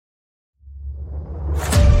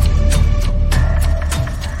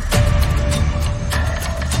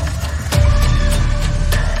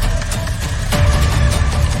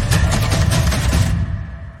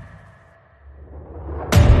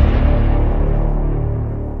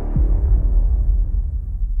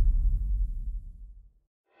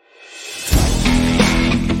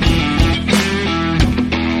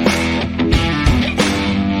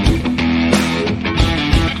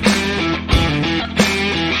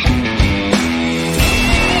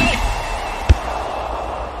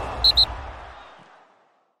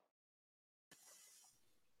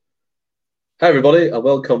Hi, everybody, and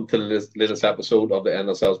welcome to the latest episode of the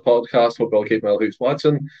NSL's podcast. Hope you all keep well who's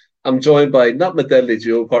watching. I'm joined by not my deadly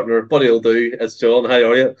duo partner, Buddy will do. It's John. How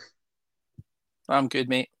are you? I'm good,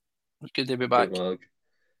 mate. Good to be Good back. man.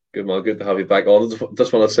 Good man. Good to have you back on.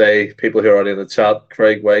 Just want to say, people here already in the chat,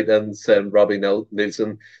 Craig White and Robbie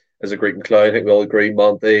Nielsen is a great clown. I think we all agree.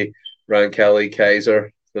 Monty, Ryan Kelly,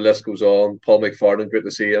 Kaiser, the list goes on. Paul McFarland, great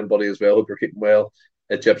to see you, and Buddy as well. Hope you're keeping well.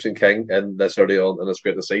 Egyptian King, and that's early on, and it's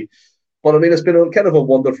great to see. But I mean, it's been a kind of a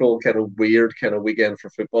wonderful, kind of weird kind of weekend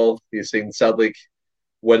for football. You've seen Celtic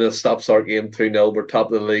win a stop-start game 2-0. We're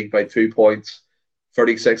top of the league by 2 points,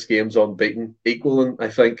 36 games unbeaten, equaling, I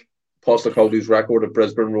think, Postecoglou's record of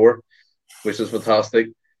Brisbane Roar, which is fantastic.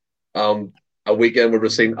 Um, a weekend where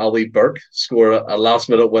we've seen Ali Burke score a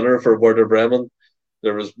last-minute winner for Werder Bremen.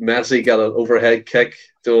 There was Messi got an overhead kick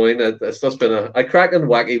doing it. It's just been a cracking,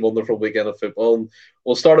 wacky, wonderful weekend of football. And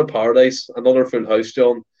we'll start at Paradise, another full house,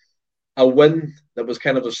 John. A win that was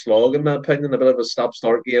kind of a slog, in my opinion, a bit of a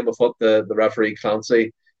stop-start game. I thought the referee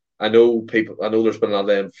Clancy. I know there's been a lot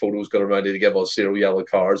of photos going around to give us 0 yellow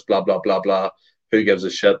cards, blah blah blah blah. Who gives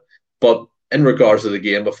a shit? But in regards to the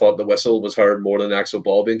game, I thought the whistle was heard more than the actual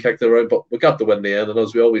ball being kicked around. But we got the win in the end, and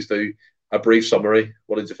as we always do, a brief summary.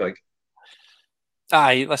 What did you think?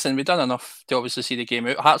 Aye, listen, we've done enough to obviously see the game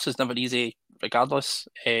out. Hearts is never easy, regardless.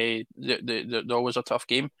 They're always a tough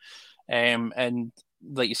game. And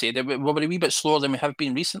like you said, we were a wee bit slower than we have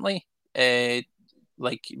been recently.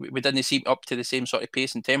 Like we didn't seem up to the same sort of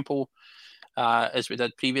pace and tempo as we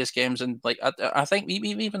did previous games. And like I think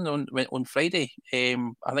even on Friday,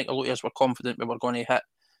 I think a lot of us were confident we were going to hit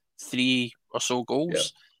three or so Yeah,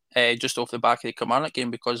 goals just off the back of the Kilmarnock game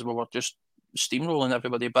because we were just steamrolling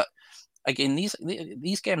everybody. But again,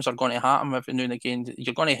 these games are going to happen every now and again.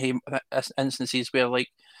 You're going to have instances where like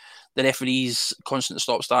the referees constant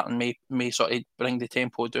stop starting may sort of bring the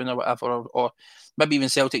tempo down or whatever, or maybe even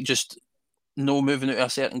Celtic just no moving out of a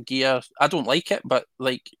certain gear. I don't like it, but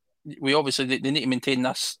like we obviously they need to maintain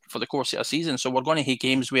this for the course of a season. So we're going to have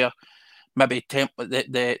games where maybe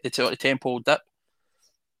the tempo dip.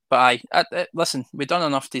 But listen, we've done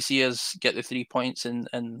enough to see us get the 3 points, and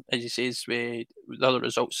as you say, with the other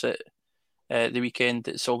results at the weekend,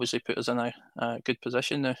 it's obviously put us in a good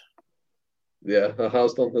position now. yeah, it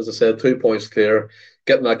has done. As I said, 2 points clear,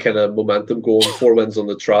 getting that kind of momentum going, 4 wins on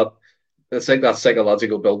the trot. It's like that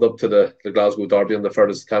psychological build up to the Glasgow Derby on the 3rd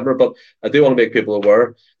of September. But I do want to make people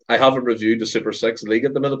aware I haven't reviewed the Super Six League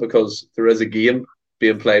at the minute because there is a game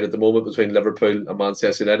being played at the moment between Liverpool and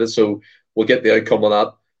Manchester United. So we'll get the outcome on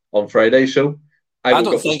that on Friday's show. I I woke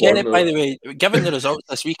don't up this think any. morning By the way, given the results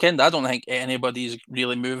this weekend, I don't think anybody's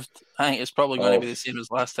really moved. I think it's probably going to of be the same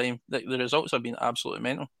as last time. The results have been absolutely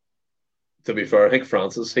mental. to be fair, I think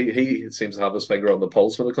Francis he seems to have his finger on the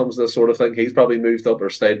pulse when it comes to this sort of thing. He's probably moved up or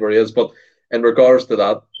stayed where he is. But in regards to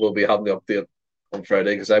that, we'll be having the update on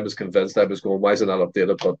Friday because I was convinced I was going, why is it not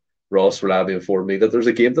updated? But Ross reliably informed me that there's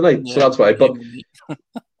a game tonight, so Yeah, that's why. But game of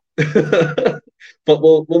the but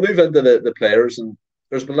we'll move into the players, and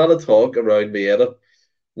there's been a lot of talk around Maeda.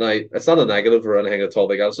 Now it's not a negative or anything at all.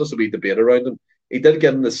 Like it's just a wee debate around him. He did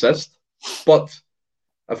get an assist, but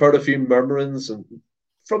I've heard a few murmurings and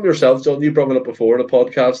from yourself, John. You brought it up before in a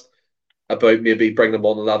podcast about maybe bringing him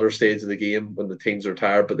on the latter stage of the game when the teams are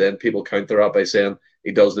tired, but then people counter that by saying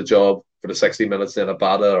he does the job for the 60 minutes, then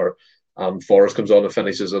Abada or Forrest comes on and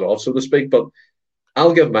finishes it off, so to speak. But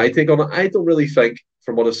I'll give my take on it. I don't really think,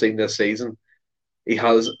 from what I've seen this season, he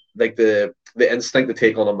has like the instinct to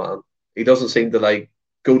take on a man. He doesn't seem to like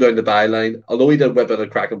go down the byline. Although he did whip in a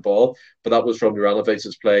cracking ball, but that was from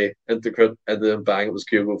Juranovic's play into and then bang, it was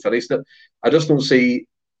Kyogo finished it. I just don't see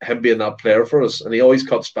him being that player for us. And he always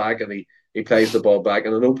cuts back and he plays the ball back.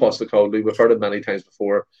 And I know Postecoglou, we've heard it many times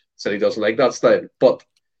before, said he doesn't like that style. But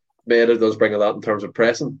Maeda does bring a lot in terms of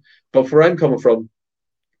pressing. But where I'm coming from,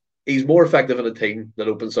 he's more effective in a team that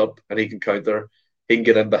opens up and he can counter. He can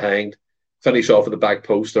get in behind, finish off at the back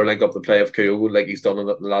post or link up the play of Kyogo like he's done in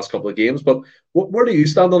the last couple of games. But where do you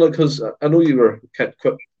stand on it? Because I know you were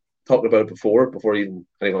talking about it before even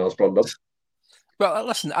anyone else brought it up. Well,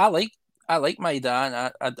 listen, I like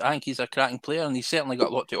Maeda, and I think he's a cracking player, and he's certainly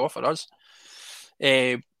got a lot to offer us.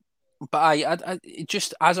 Uh, but I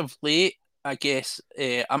just as of late, I guess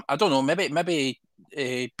I don't know. Maybe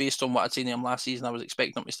based on what I'd seen him last season, I was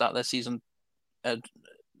expecting him to start this season. Uh,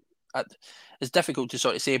 it's difficult to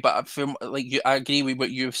sort of say, but from like I agree with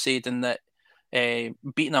what you've said in that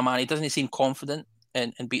beating a man, he doesn't seem confident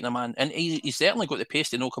in beating a man, and he's certainly got the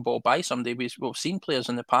pace to knock a ball by somebody. We've seen players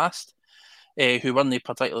in the past who weren't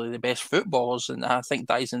particularly the best footballers, and I think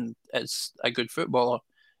Dyson is a good footballer.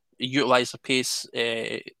 Utilise the pace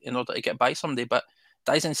in order to get by somebody, but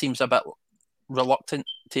Dyson seems a bit reluctant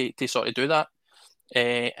to sort of do that.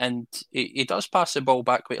 And he does pass the ball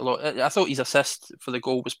back quite a lot. I thought his assist for the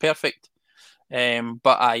goal was perfect.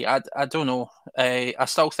 But I don't know. I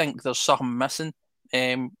still think there's something missing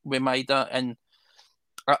with Maeda, and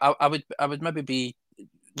I would maybe be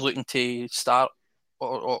looking to start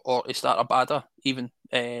or to start Abada even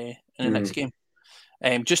in the next game.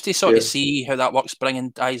 Just to sort of see how that works,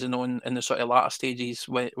 bringing Dyson on in the sort of latter stages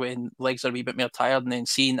when legs are a wee bit more tired, and then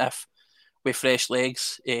seeing if with fresh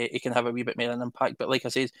legs it can have a wee bit more of an impact. But like I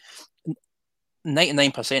said,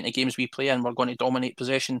 99% of games we play in, we're going to dominate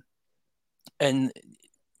possession, and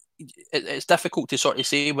it's difficult to sort of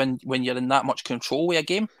say when you're in that much control with a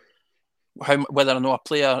game, whether or not a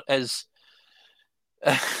player is.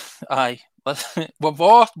 We've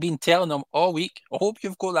all been telling them all week. I hope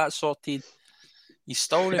you've got that sorted. He's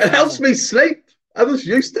still refusing. It helps me sleep. I was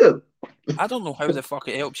used to it. I don't know how the fuck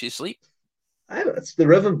it helps you sleep. It's the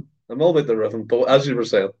rhythm. I'm all about the rhythm, but as you were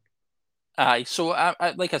saying. So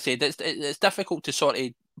like I said, it's difficult to sort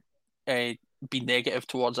of be negative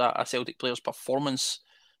towards a Celtic player's performance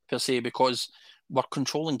per se, because we're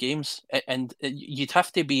controlling games, and you'd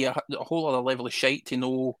have to be a whole other level of shite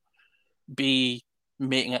to be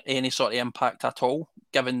making any sort of impact at all,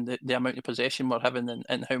 given the amount of possession we're having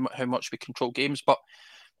and how much we control games. But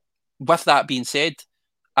with that being said,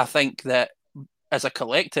 I think that as a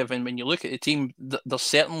collective, and when you look at the team, there's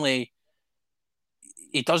certainly,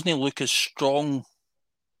 it doesn't look as strong,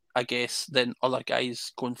 I guess, than other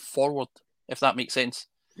guys going forward, if that makes sense.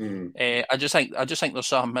 I just think there's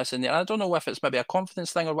something missing there. I don't know if it's maybe a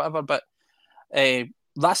confidence thing or whatever, but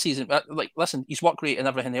last season, like, listen, his work rate and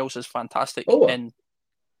everything else is fantastic. And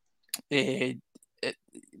like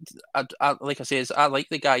I say, I like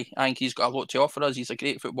the guy. I think he's got a lot to offer us. He's a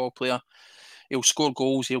great football player. He'll score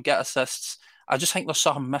goals. He'll get assists. I just think there's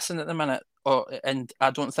something missing at the minute, and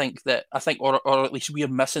I don't think that. I think, or at least we're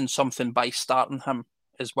missing something by starting him,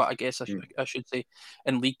 is what I guess I should say,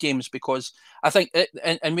 in league games, because I think,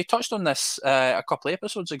 and we touched on this a couple of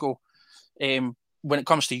episodes ago. When it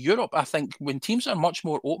comes to Europe, I think when teams are much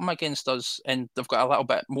more open against us and they've got a little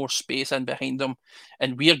bit more space in behind them,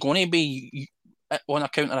 and we're going to be on a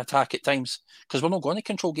counter-attack at times, because we're not going to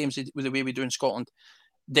control games with the way we do in Scotland,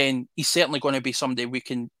 then he's certainly going to be somebody we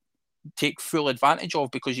can take full advantage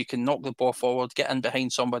of, because you can knock the ball forward, get in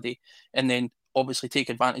behind somebody, and then obviously take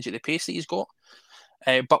advantage of the pace that he's got.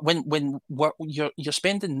 But when you're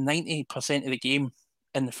spending 90% of the game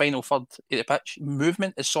in the final third of the pitch,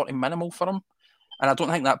 movement is sort of minimal for him. And I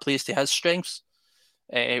don't think that plays to his strengths.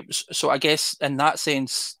 So I guess in that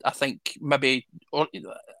sense, I think maybe, or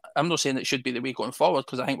I'm not saying it should be the way going forward,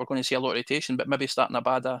 because I think we're going to see a lot of rotation, but maybe starting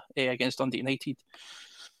Abada against Dundee United,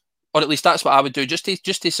 or at least that's what I would do, just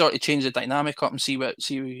to sort of change the dynamic up and see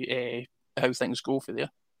how things go for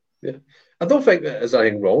there. Yeah, I don't think there's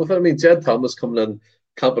anything wrong with it. I mean, Jed Thomas coming in,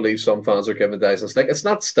 can't believe some fans are giving Dyson stick. It's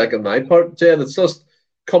not stick on my part, Jed. It's just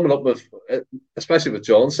coming up with, especially what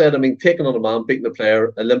John said, I mean, taking on a man, beating the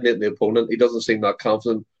player, eliminating the opponent, he doesn't seem that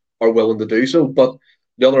confident or willing to do so. But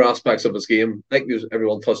the other aspects of his game, like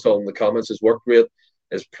everyone touched on in the comments, his work rate,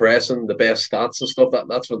 his pressing, the best stats and stuff,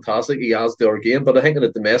 that's fantastic. He has the other game. But I think in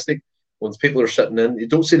a domestic, when people are sitting in, you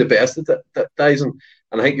don't see the best of Dyson.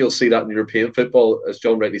 And I think you'll see that in European football, as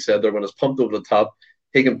John rightly said there, when it's pumped over the top,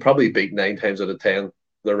 he can probably beat 9 times out of 10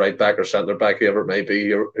 the right back or centre back, whoever it may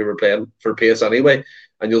be, who are playing for pace anyway,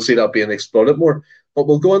 and you'll see that being exploited more. But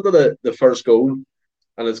we'll go into the first goal,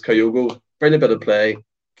 and it's Kyogo, bring a bit of play,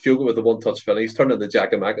 Kyogo with a one-touch finish, turning into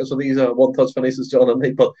Giakoumakis, so these are one-touch finishes, John, and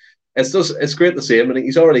me. But it's great to see him, and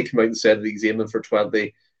he's already come out and said that he's aiming for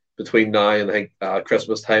 20 between now and I think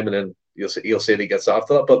Christmas time, and then you'll see that he gets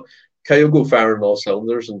after that. But Kyogo firing all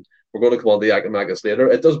cylinders, and we're going to come on to Giakoumakis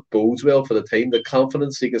later. It does bode well for the team, the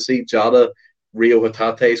confidence. You can see Jada, Rio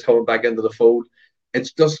Hatate is coming back into the fold.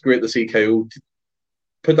 It's just great to see Kyo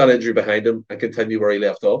put that injury behind him and continue where he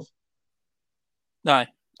left off. No,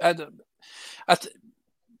 I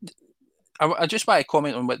just want to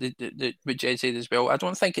comment on what what Jed said as well. I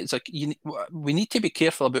don't think it's we need to be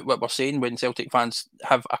careful about what we're saying when Celtic fans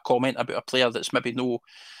have a comment about a player that's maybe no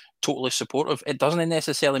totally supportive. It doesn't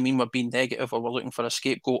necessarily mean we're being negative or we're looking for a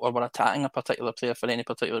scapegoat or we're attacking a particular player for any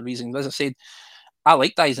particular reason. As I said, I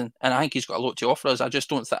like Dyson, and I think he's got a lot to offer us. I just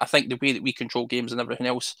don't. I think the way that we control games and everything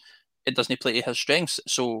else, it doesn't play to his strengths.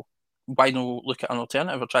 So why not look at an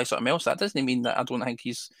alternative or try something else? That doesn't mean that I don't think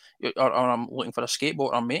he's, or I'm looking for a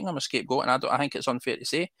scapegoat or I'm making him a scapegoat, and I think it's unfair to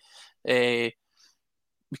say,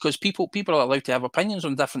 because people are allowed to have opinions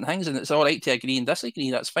on different things, and it's all right to agree and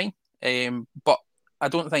disagree. That's fine. But I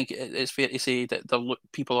don't think it's fair to say that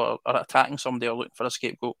people are attacking somebody or looking for a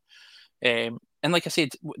scapegoat. And like I said,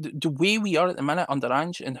 the way we are at the minute under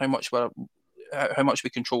Ange and how much we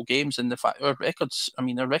control games, and the fact our records,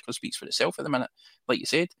 our record speaks for itself at the minute. Like you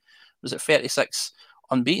said, was it 36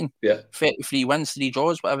 unbeaten, 33 wins, 3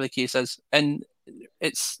 draws, whatever the case is, and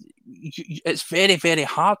it's very, very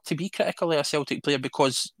hard to be critical of a Celtic player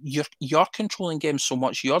because you're controlling games so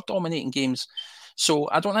much, you're dominating games. So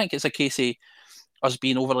I don't think it's a case of us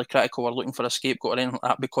being overly critical or looking for a scapegoat or anything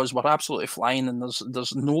like that, because we're absolutely flying, and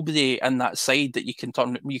there's nobody in that side that you can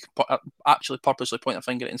actually purposely point a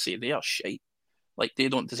finger at and say they are shite, like they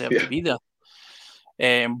don't deserve to be there.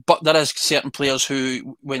 But there is certain players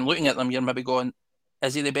who, when looking at them, you're maybe going,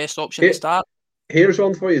 is he the best option to start? Here's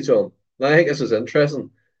one for you, John. And I think this is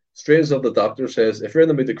interesting. Strange of the Doctor says, if you're in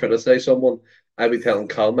the mood to criticise someone, I'd be telling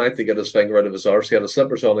Calmack to get his finger out of his arse, get his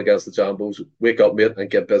slippers on against the Jambos, wake up, mate, and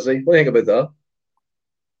get busy. What do you think about that?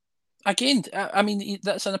 Again,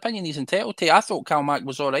 that's an opinion he's entitled to. I thought Calmack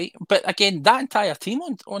was all right. But again, that entire team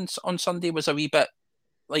on Sunday was a wee bit,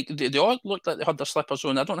 like, they all looked like they had their slippers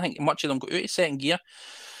on. I don't think much of them got out of second gear.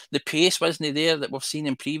 The pace wasn't there that we've seen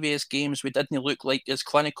in previous games. We didn't look like as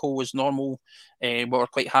clinical as normal. We were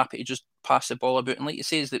quite happy to just pass the ball about. And like you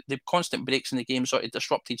say, the constant breaks in the game sort of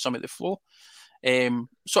disrupted some of the flow.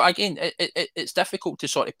 So again, it's difficult to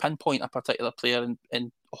sort of pinpoint a particular player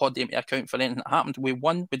and hold them to account for anything that happened. We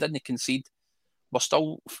won, we didn't concede. We're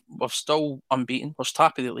still unbeaten. We're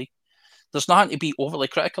top of the league. There's nothing to be overly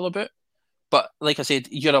critical about. But like I said,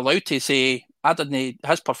 you're allowed to say,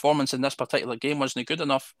 his performance in this particular game wasn't good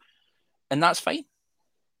enough, and that's fine.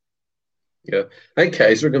 Yeah, I think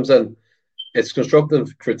Kaiser comes in. It's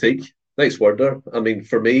constructive critique. Nice word there. I mean,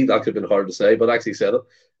 for me, that could have been hard to say, but I actually said it.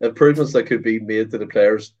 Improvements that could be made to the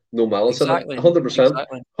players, no malice in it. 100%,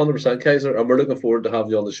 100%, Kaiser. And we're looking forward to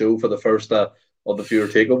having you on the show for the first of the Fewer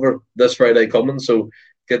Takeover this Friday coming. So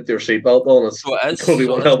get your seatbelt on. It's going to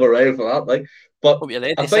be one hell of a ride for that. Like, but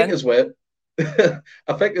I think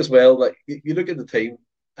as well, like you look at the team,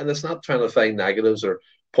 and it's not trying to find negatives or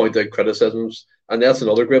point out criticisms. And that's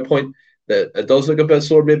another great point. That it does look a bit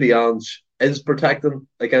sore. Maybe Ange is protecting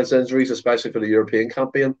against injuries, especially for the European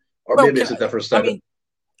campaign, or maybe it's a different style.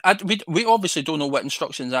 We obviously don't know what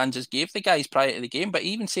instructions Ange gave the guys prior to the game, but he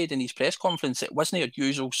even said in his press conference it wasn't your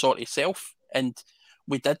usual sort of self, and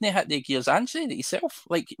we didn't hit the gears. Ange said it himself.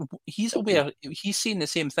 Like, he's aware, he's seen the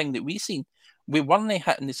same thing that we've seen. We weren't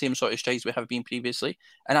hitting the same sort of strides we have been previously,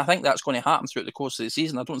 and I think that's going to happen throughout the course of the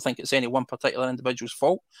season. I don't think it's any one particular individual's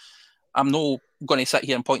fault. I'm not going to sit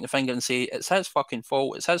here and point the finger and say it's his fucking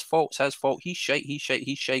fault. It's his fault. It's his fault. He's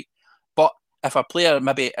shite. But if a player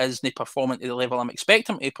maybe isn't performing to the level I'm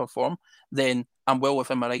expecting him to perform, then I'm well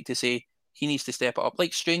within my right to say he needs to step it up.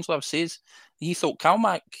 Like Strangelove says, he thought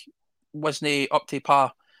Calmack wasn't up to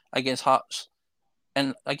par against Hearts.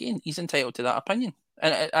 And again, he's entitled to that opinion.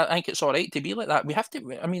 And I think it's all right to be like that. We have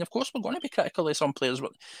to, of course, we're going to be critical of some players,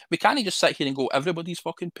 but we can't just sit here and go, everybody's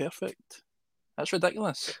fucking perfect. That's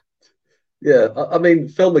ridiculous. Yeah,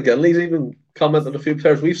 Phil McGinley's even commented on a few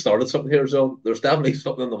players. We've started something here, so there's definitely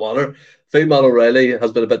something in the water. Phil O'Reilly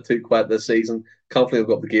has been a bit too quiet this season. Confidently will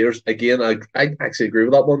go up the gears. Again, I actually agree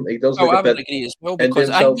with that one. He does look a bit agree as well, because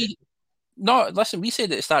listen, we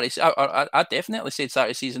said at the start of I definitely said start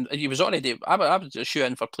of the season. He was already, I was just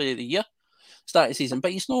shooting for player of the year start of the season,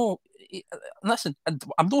 but listen,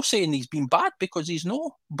 I'm not saying he's been bad, because he's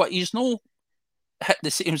no hit the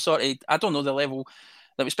same sort of, I don't know, the level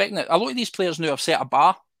that we're expecting. A lot of these players now have set a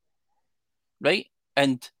bar, right?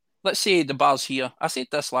 And let's say the bar's here. I said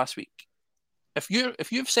this last week. If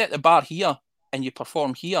you've set the bar here and you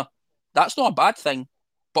perform here, that's not a bad thing,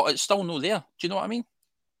 but it's still not there. Do you know what I mean?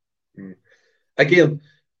 Again,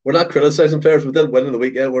 we're not criticising players. We didn't win in the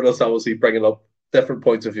weekend. We're just obviously bringing up different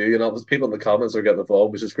points of view. You know, people in the comments are getting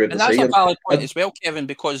involved, which is great to see. And that's a valid point as well, Kevin,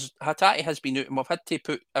 because Hatate has been out, and we've had to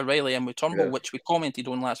put O'Reilly in with Turnbull, which we commented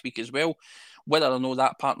on last week as well. Whether or not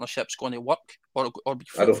that partnership's going to work or be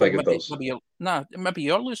fruitful, I don't think it does. Maybe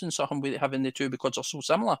you're losing something with having the two because they're so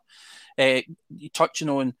similar. Touching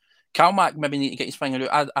on Calmack, maybe need to get his finger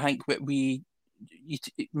out. I think what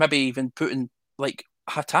maybe even putting like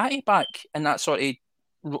Hatate back and that sort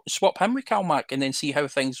of swap him with Calmack and then see how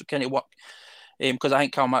things kind of work. Because I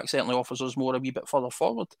think Calmack certainly offers us more a wee bit further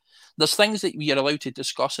forward. There's things that you're allowed to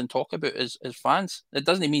discuss and talk about as fans. It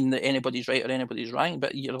doesn't mean that anybody's right or anybody's wrong,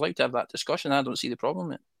 but you're allowed to have that discussion. I don't see the problem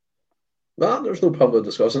in it. No, there's no problem with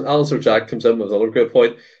discussing. Alistair Jack comes in with another great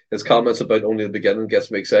point. His comments about only the beginning gets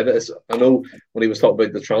me excited. I know when he was talking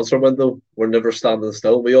about the transfer window, we're never standing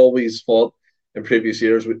still. We always thought in previous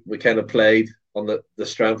years we kind of played on the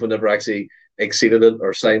strength. We never actually exceeded it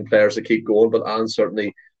or signed players to keep going, but Anne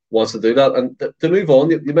certainly wants to do that. And to move on,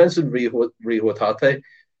 you mentioned Reo Hatate.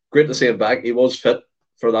 great to see him back. He was fit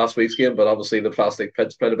for last week's game, but obviously the plastic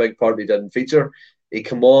pitch played a big part. He didn't feature. He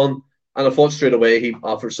come on, and I thought straight away he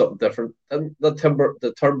offered something different. And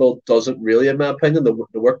the Turnbull doesn't really, in my opinion,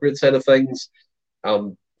 the work rate side of things.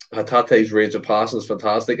 Hatate's range of passing is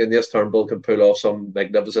fantastic, and yes, Turnbull can pull off some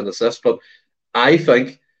magnificent assists, but I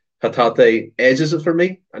think Hatate edges it for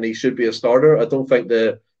me, and he should be a starter. I don't think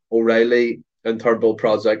the O'Reilly and Turnbull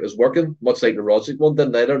project is working, much like the Roderick one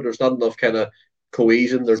didn't either. There's not enough kind of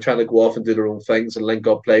cohesion. They're trying to go off and do their own things and link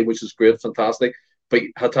up play, which is great, fantastic. But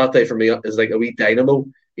Hatate for me is like a wee dynamo.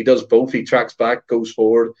 He does both. He tracks back, goes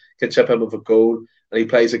forward, can chip him with a goal, and he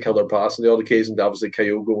plays a killer pass on the odd occasion. Obviously,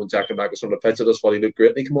 Kyogo and Giakoumakis on the pitch. That's what he looked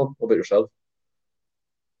great. Come on, what about yourself?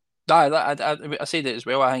 I said it as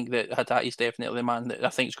well. I think that Hatate's definitely the man that I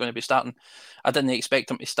think is going to be starting. I didn't expect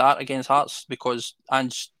him to start against Hearts because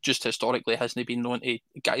Ange just historically hasn't been known to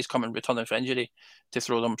guys coming returning from injury to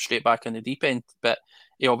throw them straight back in the deep end. But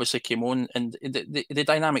he obviously came on and the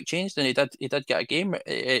dynamic changed, and he did get a game.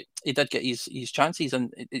 He did get his chances,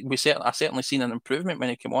 and I certainly seen an improvement when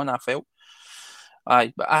he came on. I felt.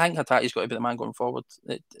 But I think Hatate's got to be the man going forward,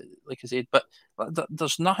 like I said. But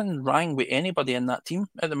there's nothing wrong with anybody in that team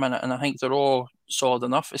at the minute, and I think they're all solid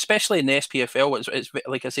enough, especially in the SPFL. It's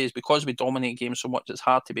like I say, it's because we dominate games so much, it's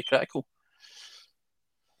hard to be critical.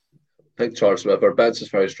 I think Charles Smith, our bench is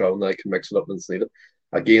very strong now, can mix it up when it's needed.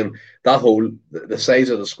 Again, that whole, the size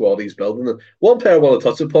of the squad he's building. And one player I want to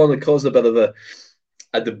touch upon, it caused a bit of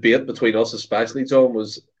a debate between us, especially, John,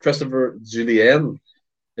 was Christopher Jullien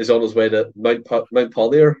is on his way to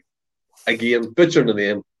Montpellier. Again, butchering the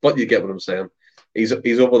name, but you get what I'm saying. He's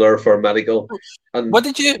over there for a medical. And what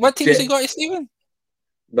team has he got, Stephen?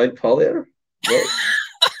 Montpellier?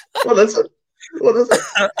 What is it? What is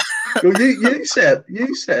it? Well,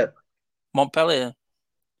 you said Montpellier.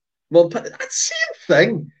 Montpellier. That's the same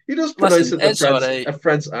thing. You just pronounce it in a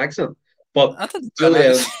French accent. But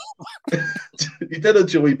Julian, you did a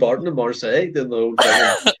Joey Barton in Marseille, didn't the whole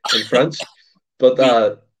thing in French.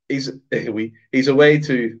 But he's away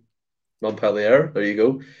to Montpellier. There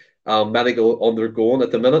you go. Medical undergoing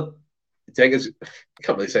at the minute. I think I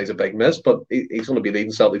can't really say it's a big miss, but he's going to be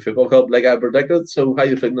leading Celtic Football Club like I predicted. So how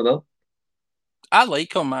you feeling on that? I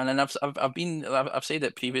like him, man, and I've said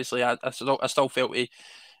it previously. I still felt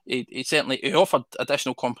he certainly offered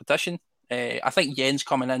additional competition. I think Jens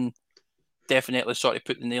coming in definitely sort of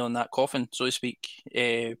put the nail in that coffin, so to speak.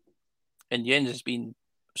 And Jens has been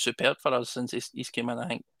superb for us since he's came in, I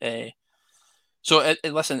think.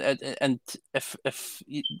 Listen, and if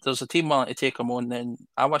there's a team willing to take him on, then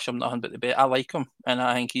I wish him nothing but the best. I like him, and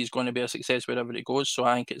I think he's going to be a success wherever he goes. So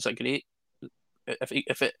I think it's a great.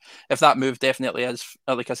 If that move definitely is,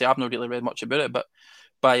 like I say, I've not really read much about it, but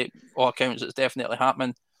by all accounts, it's definitely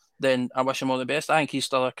happening. Then I wish him all the best. I think he's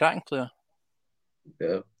still a cracking player.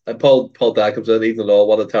 Yeah, and Paul Dye comes in, even though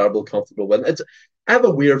what a terrible, comfortable win. I have a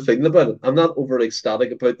weird thing about it. I'm not over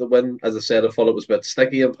ecstatic about the win. As I said, I thought it was a bit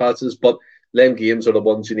sticky in patches, but lame games are the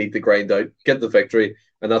ones you need to grind out, get the victory,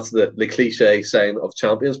 and that's the cliche sign of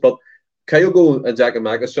champions. But Kyogo and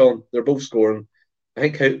Giakoumakis, John, they're both scoring. I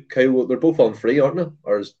think Kyogo, they're both on 3, aren't they?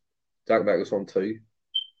 Or is Giakoumakis on 2?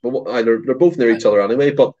 But they're both near each other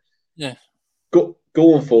anyway. But yeah,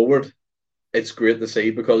 going forward, it's great to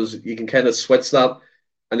see because you can kind of switch that.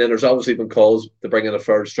 And then there's obviously been calls to bring in a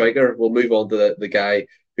third striker. We'll move on to the guy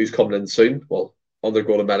who's coming in soon. Well,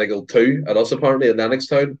 undergoing a medical too at us apparently in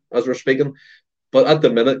Lennoxtown as we're speaking. But at the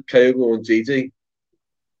minute, Kyogo and Gigi,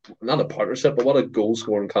 not a partnership, but what a goal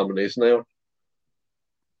scoring combination they are.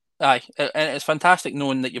 Aye, and it's fantastic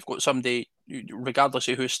knowing that you've got somebody, regardless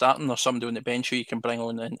of who's starting, or somebody on the bench who you can bring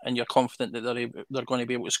on, and you're confident that they're going to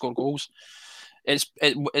be able to score goals. It's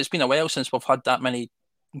been a while since we've had that many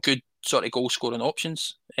good sort of goal scoring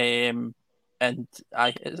options, and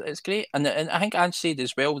it's great. And I think Ange said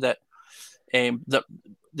as well that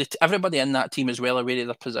everybody in that team is well aware of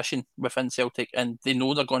their position within Celtic, and they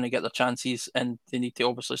know they're going to get their chances, and they need to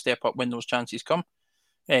obviously step up when those chances come.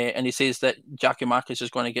 And he says that Giakoumakis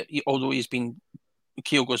is going to get, although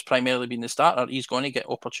Kyogo's primarily been the starter, he's going to get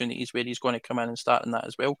opportunities where he's going to come in and start in that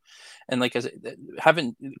as well. And like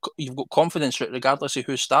you've got confidence that regardless of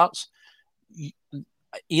who starts,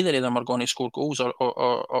 either of them are going to score goals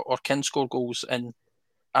or can score goals. And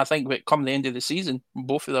I think that come the end of the season,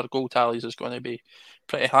 both of their goal tallies is going to be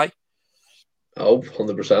pretty high. Oh,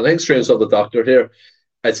 100%. I think straight up the doctor here.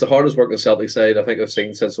 It's the hardest working Celtic side I think I've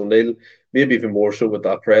seen since O'Neill, maybe even more so with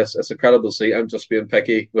that press. It's incredible to see. I'm just being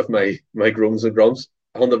picky with my groans and grumps.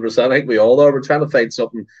 100%. I think we all are. We're trying to find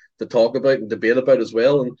something to talk about and debate about as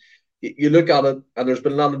well. And you look at it, and there's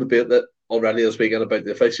been a lot of debate that already this weekend about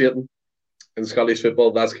the officiating in Scottish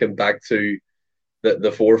football. That's come back to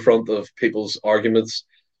the forefront of people's arguments.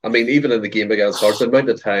 I mean, even in the game against Hearts, the amount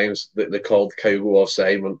of times that they called Kyogo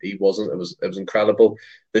offside when he wasn't, it was incredible.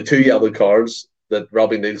 The 2 yellow cards that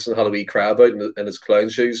Robbie Nielsen had a wee cry about in his clown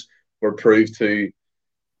shoes were proved to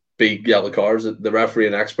be yellow cards. The referee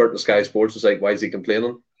and expert in Sky Sports was like, why is he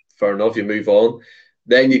complaining? Fair enough, you move on.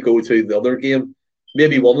 Then you go to the other game.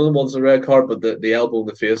 Maybe one of them was a red card, but the elbow in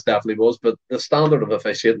the face definitely was. But the standard of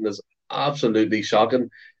officiating is absolutely shocking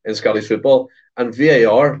in Scottish football. And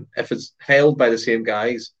VAR, if it's held by the same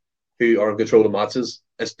guys who are in control of matches,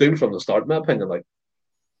 it's doomed from the start, in my opinion. Like,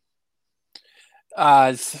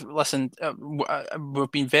 listen,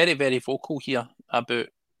 we've been very, very vocal here about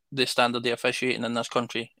the standard of officiating in this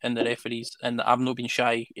country and the referees, and I've not been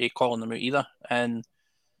shy calling them out either. And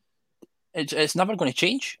it's never going to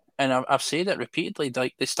change. And I've said it repeatedly,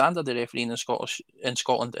 like the standard of refereeing in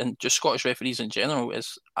Scotland and just Scottish referees in general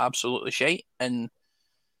is absolutely shite. And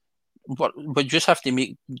we just have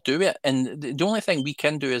to do it. And the only thing we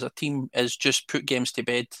can do as a team is just put games to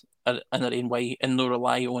bed in their own way and not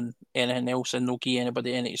rely on anything else and not give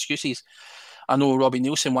anybody any excuses. I know Robbie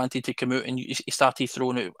Nielsen wanted to come out and he started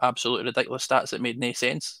throwing out absolutely ridiculous stats that made no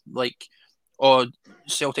sense. Like,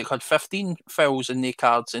 Celtic had 15 fouls and no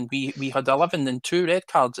cards, and we had 11 and 2 red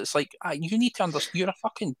cards. It's like, you need to understand, you're a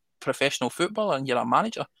fucking professional footballer and you're a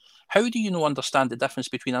manager. How do you not understand the difference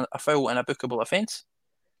between a foul and a bookable offence?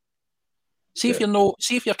 See if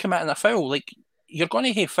you're committing a foul, like, you're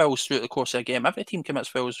going to have fouls throughout the course of a game. Every team commits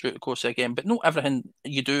fouls throughout the course of a game, but not everything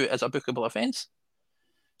you do is a bookable offence.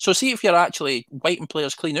 So see if you're actually wiping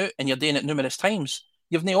players clean out and you're doing it numerous times,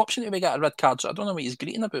 you've no option to be get a red card. So I don't know what he's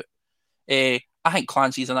greeting about. I think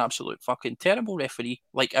Clancy's an absolute fucking terrible referee,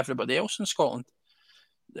 like everybody else in Scotland.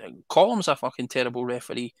 Collum's a fucking terrible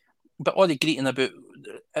referee, but all the greeting about,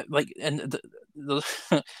 like, and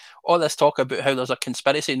all this talk about how there's a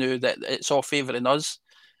conspiracy now that it's all favouring us.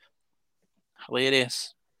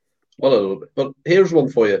 Hilarious. Well, a little bit. But here's one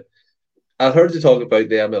for you. I heard you talk about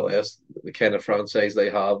the MLS, the kind of franchise they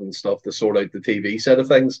have and stuff to sort out the TV side of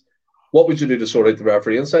things. What would you do to sort out the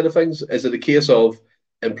refereeing side of things? Is it a case of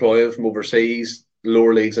employing from overseas,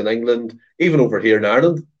 lower leagues in England, even over here in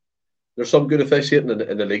Ireland? There's some good officiating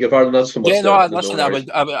in the League of Ireland. That's so much. Yeah, no, listen,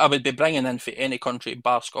 I would be bringing in for any country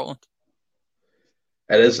bar Scotland.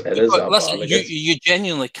 It is. Listen, you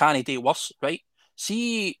genuinely can't do worse, right?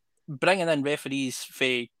 See, bringing in referees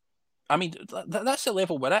for, I mean, that's the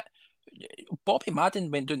level we're at. Bobby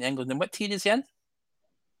Madden went down to England, and what tier is he in?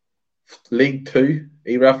 League 2.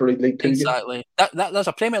 He refereed League 2. Exactly. There's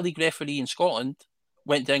a Premier League referee in Scotland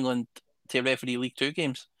went to England to referee League 2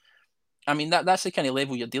 games. I mean, that's the kind of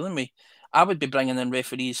level you're dealing with. I would be bringing in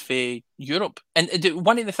referees for Europe. And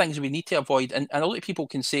one of the things we need to avoid, and a lot of people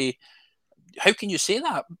can say, how can you say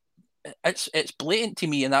that? It's blatant to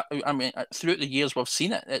me, and I mean, throughout the years we've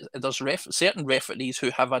seen it. There's certain referees who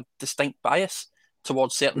have a distinct bias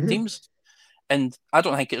towards certain teams, and I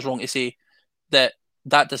don't think it's wrong to say that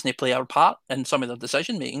doesn't play our part in some of their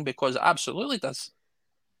decision making, because it absolutely does.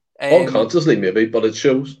 Unconsciously, maybe, but it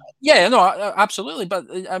shows. Yeah, no, absolutely. But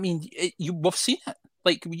I mean, we've seen it.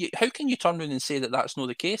 Like, how can you turn around and say that that's not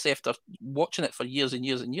the case after watching it for years and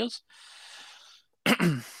years and years?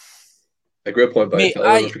 A great point by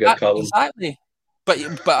Kelly. Forget Colin. Exactly. But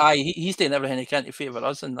he's doing everything he can to favour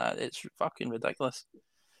us in that. It's fucking ridiculous.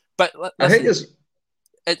 But listen, I think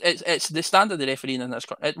it's the standard of refereeing in this.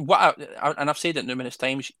 And I've said it numerous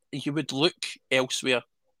times. You would look elsewhere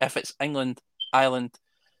if it's England, Ireland,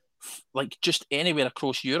 like just anywhere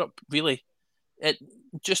across Europe. Really,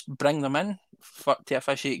 just bring them in to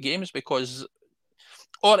officiate games, because,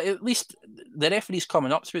 or at least the referees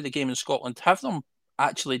coming up through the game in Scotland, have them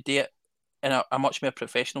actually do it in a much more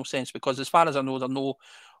professional sense. Because as far as I know, they're no.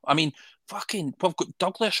 I mean, fucking, we've got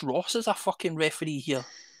Douglas Ross as a fucking referee here.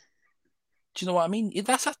 Do you know what I mean?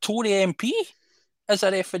 That's a Tory MP as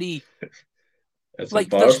a referee. It's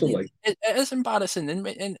like, embarrassing. It is embarrassing,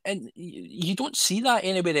 and you don't see that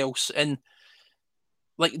anywhere else. And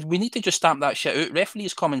like, we need to just stamp that shit out.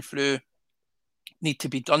 Referees coming through need to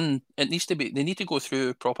be done. They need to go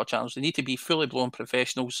through proper channels. They need to be fully blown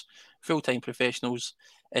professionals, full-time professionals,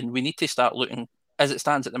 and we need to start looking, as it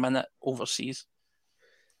stands at the minute, overseas.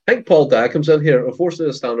 I think Paul Dye comes in here. Unfortunately,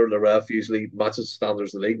 the standard of the ref usually matches the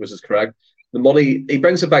standards of the league, which is correct. The money, he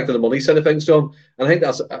brings it back to the money side of things, John. And I think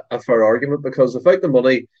that's a fair argument, because without the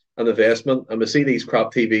money and investment, and we see these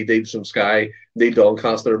crap TV deals from Sky, Neil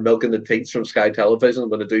Doncaster milking the teats from Sky Television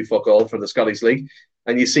when they do fuck all for the Scottish League,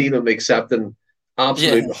 and you see them accepting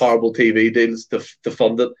absolute horrible TV deals to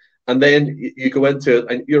fund it. And then you go into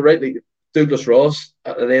it, and you're right, Douglas Ross,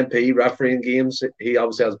 an MP refereeing games, he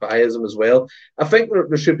obviously has biasm as well. I think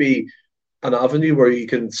there should be an avenue where you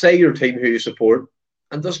can say your team who you support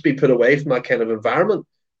and just be put away from that kind of environment.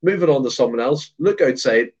 Move it on to someone else. Look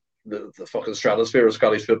outside the fucking stratosphere of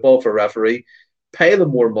Scottish football for a referee. Pay them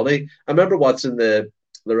more money. I remember watching the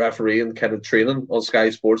referee and kind of training on Sky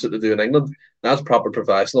Sports that they do in England. That's proper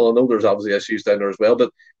professional. I know there's obviously issues down there as well,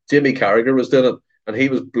 but Jamie Carragher was doing it and he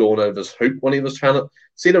was blown out of his hoop when he was trying to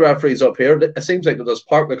see the referees up here. It seems like they just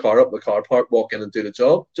park the car up in the car park, walk in and do the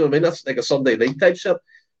job. Do you know what I mean? That's like a Sunday league type shit.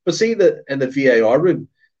 But see that in the VAR room,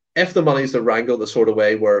 if the money's to wrangle the sort of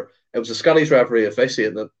way where it was a Scottish referee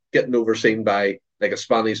officiating it, getting overseen by like a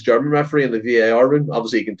Spanish German referee in the VAR room,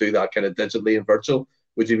 obviously you can do that kind of digitally and virtual.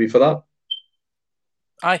 Would you be for that?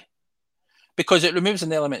 Aye, because it removes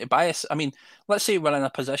an element of bias. I mean, let's say we're in a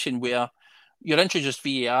position where you're introduced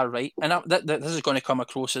VAR, right? And this is going to come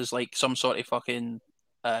across as like some sort of fucking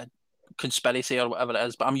conspiracy or whatever it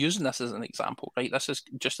is, but I'm using this as an example, right? This is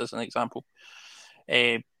just as an example.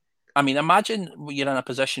 I mean, imagine you're in a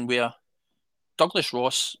position where Douglas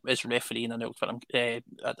Ross is refereeing an Old Firm, a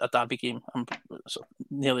derby game. I'm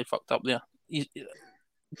nearly fucked up there.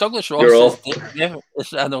 Douglas Ross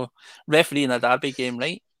is I know, refereeing a derby game,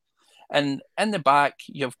 right? And in the back,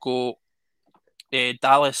 you've got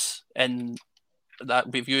Dallas and that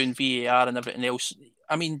reviewing VAR and everything else.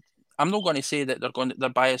 I mean, I'm not going to say that their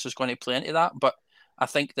bias is going to play into that, but I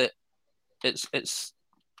think that it's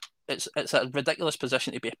a ridiculous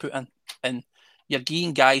position to be put in, and you're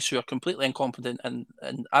getting guys who are completely incompetent and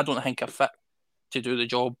I don't think are fit to do the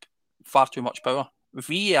job. Far too much power.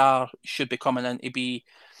 VAR should be coming in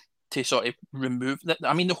to sort of remove that.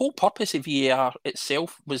 I mean, the whole purpose of VAR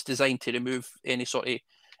itself was designed to remove any sort of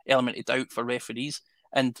element of doubt for referees.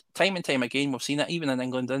 And time again, we've seen it even in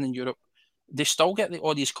England and in Europe. They still get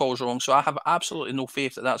all these calls wrong. So I have absolutely no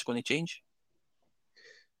faith that that's going to change.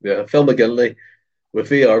 Yeah, Phil McGinley, with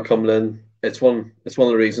VAR coming in, it's one of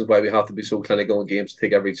the reasons why we have to be so clinical in games, to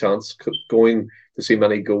take every chance. Going to see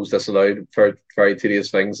many goals disallowed, very, very tedious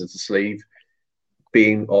things. It's a sleeve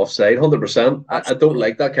being offside, 100%. I don't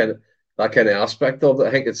like that kind of aspect of it.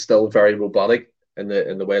 I think it's still very robotic in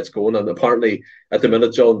the way it's going. And apparently, at the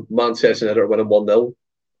minute, John, Manchester United are winning 1-0.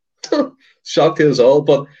 Shocked to us all.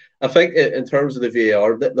 But I think in terms of the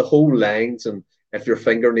VAR, the whole lines and if your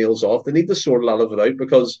fingernails off, they need to sort a lot of it out,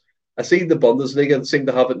 because I see the Bundesliga seem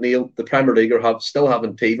to have it nailed. The Premier League are still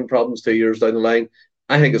having teething problems 2 years down the line.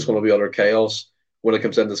 I think it's going to be utter chaos when it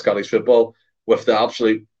comes into Scottish football with the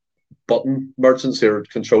absolute button merchants who are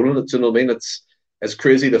controlling it. Do you know what I mean? It's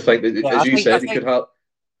crazy to think that, as you said, you could have.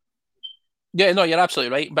 Yeah, no, you're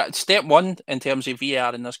absolutely right. But step one in terms of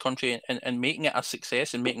VAR in this country and making it a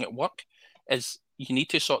success and making it work is you need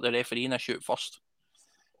to sort the refereeing issue out first.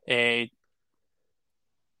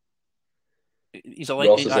 He's a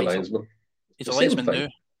linesman. He's a linesman now,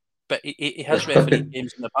 but he has refereed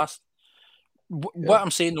games in the past. What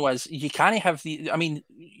I'm saying though is you can't have I mean,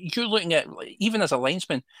 you're looking at, even as a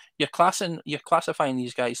linesman, you're classifying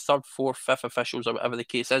these guys third, fourth, fifth officials or whatever the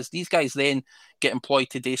case is. These guys then get employed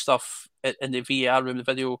to do stuff in the VAR room, the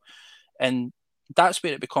video, and that's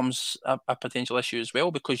where it becomes a potential issue as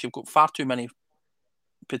well, because you've got far too many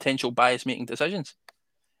potential bias making decisions.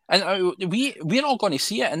 And we're all going to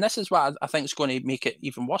see it, and this is what I think is going to make it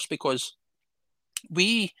even worse, because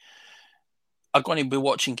we are going to be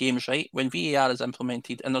watching games, right, when VAR is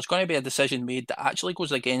implemented, and there's going to be a decision made that actually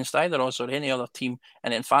goes against either us or any other team,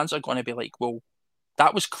 and then fans are going to be like, well,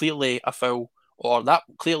 that was clearly a foul, or that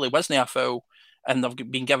clearly wasn't a foul, and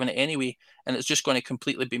they've been given it anyway, and it's just going to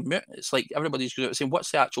completely be moot. It's like everybody's going to say,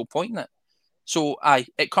 what's the actual point in it? So,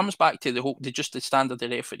 it comes back to the standard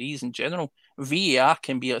of referees in general. VAR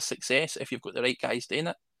can be a success if you've got the right guys doing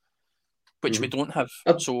it, which we don't have.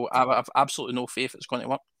 So I have absolutely no faith it's going to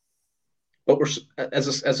work. But we're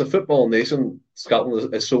as a football nation,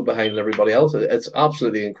 Scotland is so behind everybody else. It's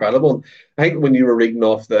absolutely incredible. And I think when you were reading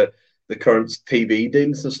off the current TV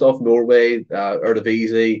deals and stuff, Norway,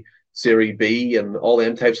 Eredivisie, Serie B, and all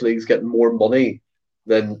them types of leagues getting more money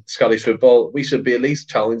than Scottish football, we should be at least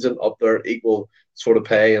challenging up their equal sort of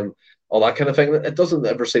pay and all that kind of thing. It doesn't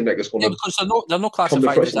ever seem like it's going to. Because they're not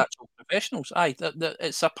classified as actual professionals.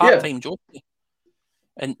 It's a part-time job,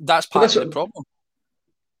 and that's part of the problem.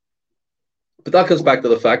 But that comes back to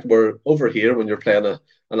the fact where over here, when you're playing an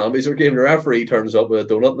amateur game, the referee turns up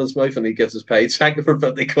with a donut in his mouth and he gets his pay checked for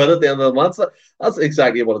 50 quid at the end of the month. That's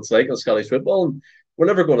exactly what it's like in Scottish football. And we're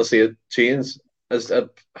never going to see it change. I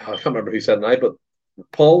can't remember who said it now, but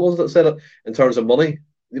Paul was that said it in terms of money.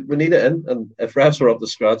 We need it in. And if refs are up to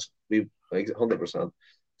scratch, we 100%.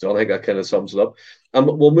 So I think that kind of sums it up. And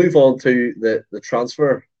we'll move on to the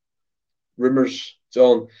transfer rumours,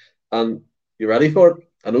 John. And you ready for it?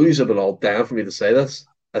 I know you've been all down for me to say this.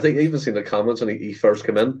 I think I even seen the comments when he first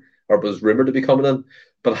came in, or was rumored to be coming in.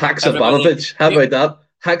 But Everybody, Haksabanovic, how about that?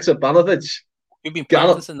 Haksabanovic, you've been got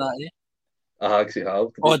it. practicing that, eh? I actually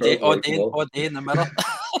have, to be All fair, day, before I come on. all day in the mirror.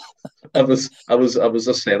 I was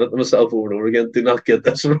just saying it to myself over and over again. Do not get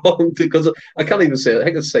this wrong, because I can't even say it. I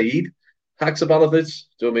think it's Saeed Haksabanovic.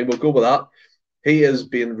 Do you know what I mean? We'll go with that. He is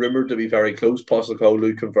being rumored to be very close.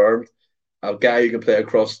 Postecoglou confirmed. A guy who can play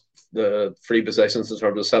across the three positions in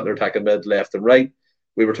terms of centre, attacking mid, left, and right.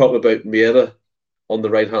 We were talking about Maeda on the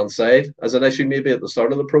right hand side as an issue maybe at the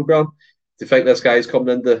start of the programme. Do you think this guy's coming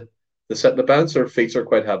in to sit in the bench, or feature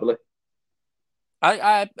quite heavily?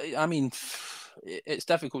 I mean, it's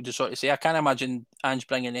difficult to sort of say. I can't imagine Ange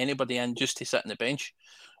bringing anybody in just to sit on the bench.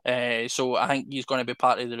 So I think he's going to be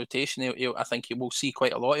part of the rotation. I think he will see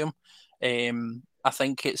quite a lot of him. I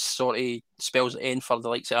think it sort of spells the end for the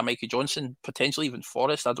likes of Mikey Johnson, potentially even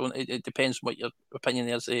Forrest. I don't. It depends what your opinion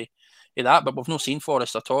is of that, but we've not seen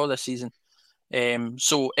Forrest at all this season.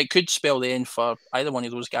 So it could spell the end for either one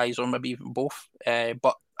of those guys, or maybe even both.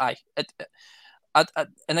 But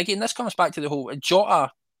and again, this comes back to the whole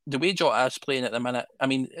Jota. The way Jota is playing at the minute, I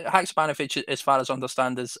mean, Haksabanovic, as far as I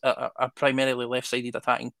understand, is a primarily left-sided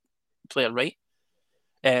attacking player, right?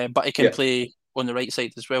 But he can play on the right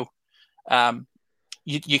side as well.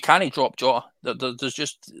 You can't drop Jota.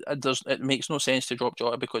 It makes no sense to drop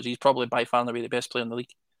Jota, because he's probably by far and away the best player in the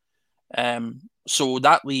league. So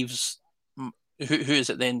that leaves, who is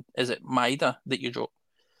it then? Is it Maeda that you drop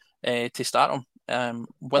to start him?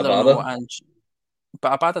 Whether Abada. or not,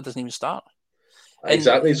 but Abada doesn't even start.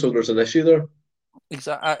 Exactly. So there's an issue there.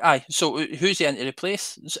 Exactly. Aye. So who's he in to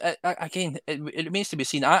replace? Again, it remains to be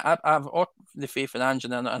seen. I've all the faith in Ange,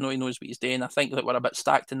 and I know he knows what he's doing. I think that we're a bit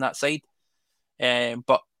stacked in that side.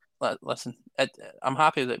 But listen, I'm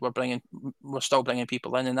happy that we're still bringing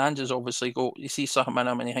people in, and Ange's obviously you see something in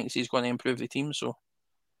him, and he thinks he's going to improve the team. So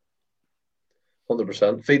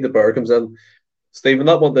 100%. Feed the Bear comes in. Stephen,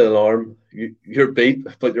 that one, the alarm. You're beat,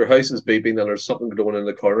 but your house is beeping, and there's something going in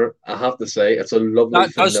the corner. I have to say, it's a lovely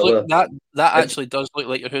vanilla. That actually does look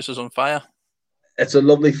like your house is on fire. It's a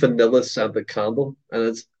lovely vanilla scented candle, and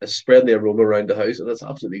it's spreading the aroma around the house, and it's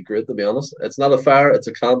absolutely great, to be honest. It's not a fire, it's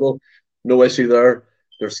a candle. No issue there.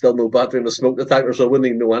 There's still no battery in the smoke detector, so I wouldn't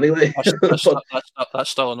even know anyway. That's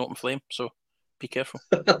still an open flame, so be careful.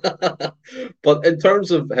 But in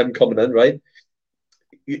terms of him coming in, right,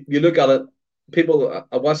 you look at it,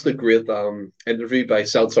 I watched a great interview by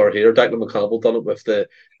Seltzer here. Declan McCampbell done it with a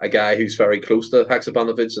guy who's very close to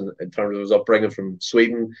Haksabanovic in terms of his upbringing from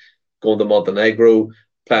Sweden, going to Montenegro,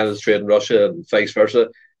 playing his trade in Russia, and vice versa.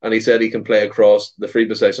 And he said he can play across the three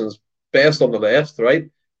positions, best on the left, right?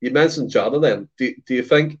 You mentioned Jota then. Do you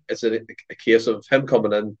think it's a case of him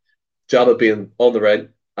coming in, Jota being on the right,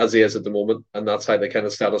 as he is at the moment, and that's how they kind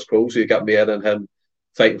of status quo? So you got Maeda and him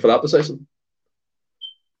fighting for that position?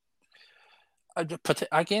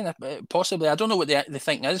 Again, possibly. I don't know what the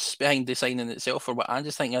thinking is behind the signing itself, or what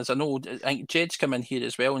Ange's thinking is. I think Jed's come in here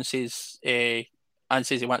as well and says he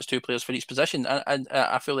wants two players for each position, and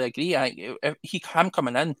I fully agree. Him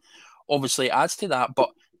coming in obviously adds to that, but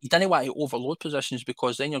you don't want to overload positions,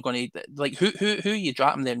 because then you're going to, like, who you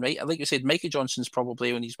drop him then, right? Like you said, Mikey Johnson's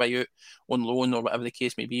probably on his way out on loan or whatever the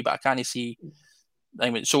case may be, but I can't see. I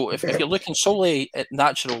mean, so if you're looking solely at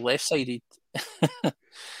natural left sided,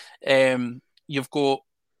 you've got,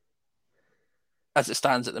 as it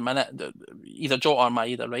stands at the minute, either Jota or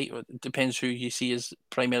Maeda, right? It depends who you see as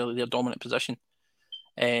primarily their dominant position.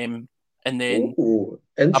 And then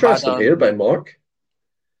interesting here by Mark.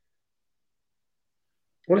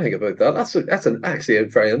 What do you think about that? That's actually a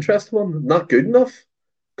very interesting one. Not good enough.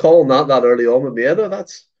 Calling that early on with Maeda.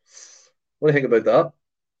 What do you think about that?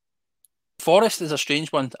 Forrest is a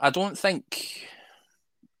strange one. I don't think.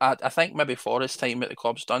 I think maybe Forrest's time at the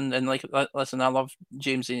club's done. And listen, I love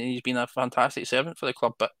James, and he's been a fantastic servant for the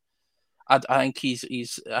club. But I think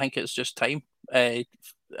I think it's just time. I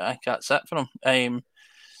think that's it for him.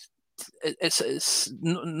 It's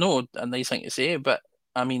no a nice thing to say, but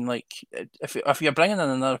I mean, like, if you're bringing in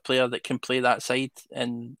another player that can play that side,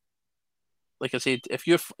 and like I said, if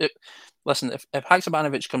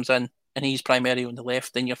Haksabanovic comes in and he's primarily on the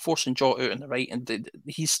left, then you're forcing Jota out on the right, and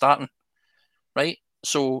he's starting, right?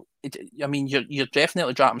 So, you're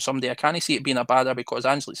definitely drafting somebody. I can't see it being Abada, because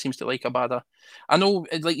Ange seems to like Abada. I know,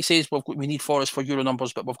 like he says, we need Forrest for Euro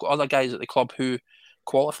numbers, but we've got other guys at the club who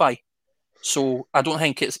qualify. So I don't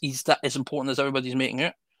think he's that as important as everybody's making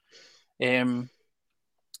out.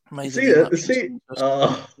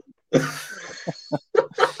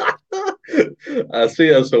 I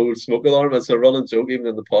see us old smoke alarm. It's a running joke even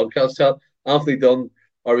in the podcast chat. Anthony Dunn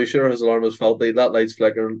Are we sure his alarm was faulty? That light's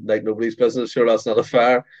flickering like nobody's business. Sure, that's not a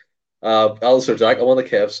fire. Alistair Jack, I want a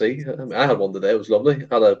KFC. I had one today. It was lovely.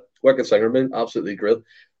 Had a wicked singer meal. Absolutely great.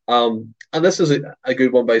 And this is a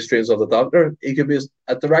good one by Strains of the Doctor. He could be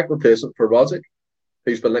a direct replacement for Rodzik,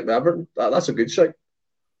 who's been linked to Everton. That's a good shout.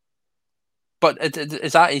 But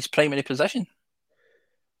is that his primary position?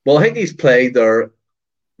 Well, I think he's played there,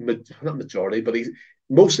 not majority, but he's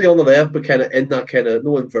mostly on the left, but kind of in that kind of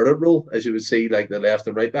no inverted role, as you would see like the left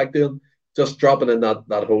and right back doing, just dropping in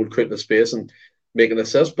that hole, creating the space and making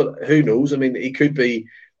assists. But who knows? I mean, he could be.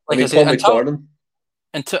 I mean, Paul McBarnon.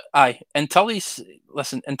 Until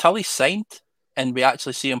he's signed and we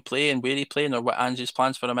actually see him play and where he's playing or what Ange's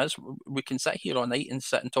plans for him is, we can sit here all night and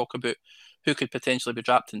sit and talk about who could potentially be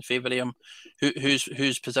drafted in favour of him,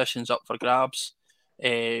 whose position's up for grabs.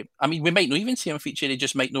 I mean, we might not even see him feature. He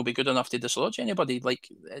just might not be good enough to dislodge anybody. Like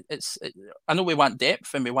I know we want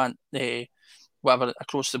depth and we want whatever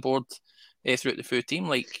across the board throughout the full team,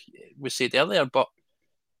 like we said earlier. But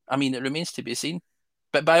I mean, it remains to be seen.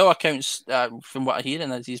 But by all accounts, from what I'm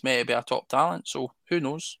hearing, is he's meant to be a top talent. So who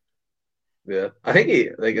knows? Yeah, I think he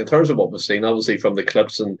like in terms of what we've seen, obviously from the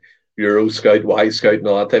clips and Euro Scout, Y Scout, and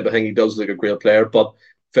all that type of thing, he does look a great player. But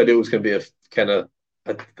videos can be a kind of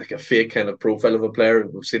like a fake kind of profile of a player.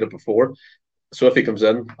 We've seen it before. So if he comes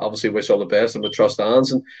in, obviously wish all the best and we trust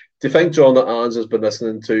Ans. And do you think, John, that Ans has been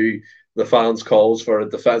listening to the fans' calls for a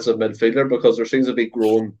defensive midfielder? Because there seems to be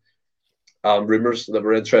growing rumours that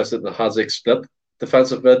we're interested in the Hazic split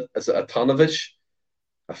defensive mid. Is it Atonovich?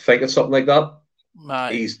 I think it's something like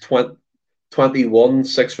that. He's 21,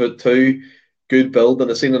 6'2", good build. And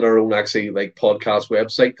I've seen in our own actually like podcast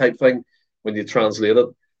website type thing, when you translate it,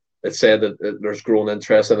 it said that there's growing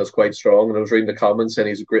interest and it's quite strong. And I was reading the comments saying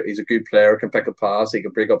he's a good player, can pick a pass, he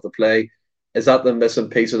can break up the play. Is that the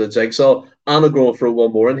missing piece of the jigsaw? And I'm going to throw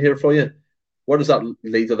one more in here for you. Where does that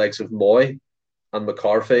lead the likes of Moy and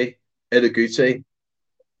McCarthy, Ideguchi?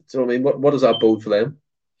 Do you know what I mean? What does that bode for them?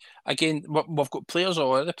 Again, we've got players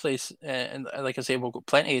all over the place, and like I say, we've got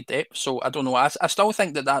plenty of depth. So I don't know. I still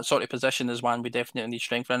think that sort of position is one we definitely need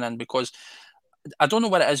strengthening in, because I don't know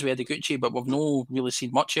what it is with Ideguchi, but we've not really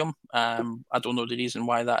seen much of him. I don't know the reason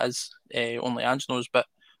why that is. Only Ange knows, but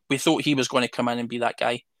we thought he was going to come in and be that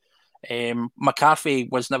guy. McCarthy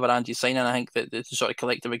was never Ange's signing. I think that the sort of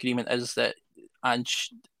collective agreement is that Ange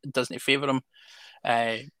doesn't favour him.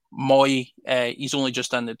 Moy, he's only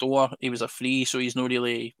just in the door. He was a free, so he's not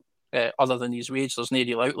really, other than his wage, there's no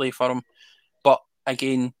real outlay for him. But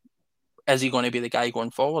again, is he going to be the guy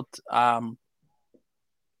going forward?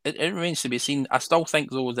 It remains to be seen. I still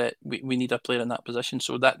think, though, that we need a player in that position.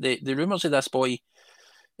 So that the rumours of this boy,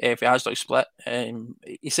 if he has to split,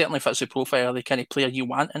 he certainly fits the profile, the kind of player you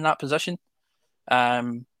want in that position.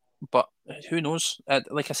 But who knows?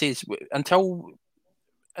 Like I say,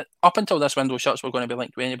 up until this window shuts, we're going to be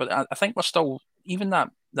linked to anybody. I think we're still, even that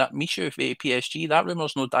Michu for PSG, that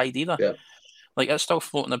rumour's not died either. Yeah. Like, it's still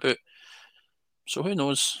floating about. So who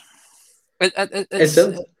knows?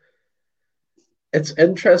 It's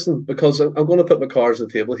interesting because I'm going to put my cards on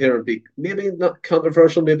the table here and be maybe not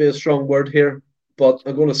controversial, maybe a strong word here, but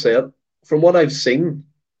I'm going to say it. From what I've seen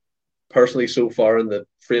personally so far in the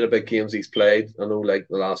 3 and a big games he's played, I know like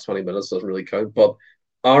the last 20 minutes doesn't really count, but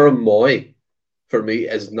Aaron Moy, for me,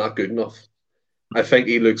 is not good enough. I think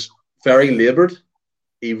he looks very laboured.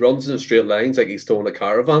 He runs in straight lines like he's towing a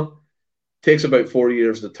caravan. Takes about 4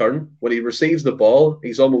 years to turn. When he receives the ball,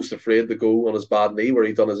 he's almost afraid to go on his bad knee where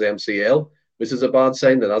he done his MCL, which is a bad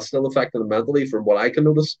sign, and that's still affecting him mentally from what I can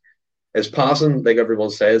notice. His passing, like everyone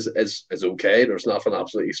says, is okay. There's nothing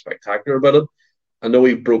absolutely spectacular about it. I know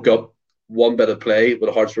he broke up one bit of play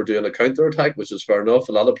with Hearts for doing a counter-attack, which is fair enough.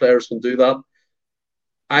 A lot of players can do that.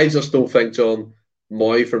 I just don't think, John,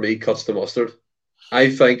 Moy, for me, cuts the mustard.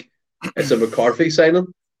 I think it's a McCarthy signing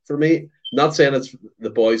for me. Not saying it's the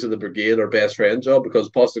boys of the brigade or best friend job, because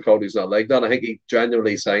Postecoglou's not like that. I think he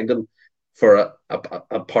genuinely signed him for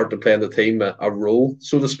a part to play in the team, a role,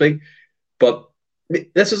 so to speak. But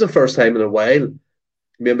this is the first time in a while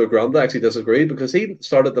me and McGranda actually disagreed, because he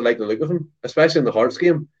started to like the look of him, especially in the Hearts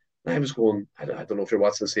game. And I was going, I don't know if you're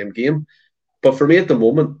watching the same game, but for me at the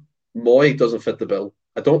moment, Moy doesn't fit the bill.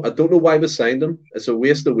 I don't know why we signed him. It's a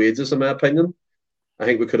waste of wages, in my opinion. I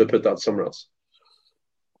think we could have put that somewhere else.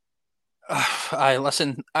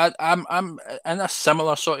 Listen, I'm in a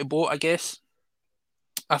similar sort of boat, I guess.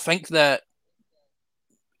 I think that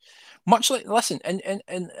much like, listen,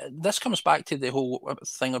 and this comes back to the whole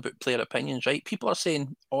thing about player opinions, right? People are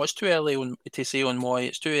saying, oh, it's too early to say on Moy,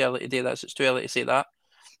 it's too early to do this, it's too early to say that.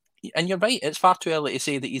 and you're right, it's far too early to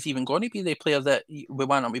say that he's even going to be the player that we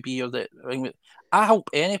want him to be, or that I hope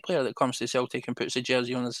any player that comes to Celtic and puts the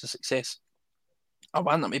jersey on is a success. I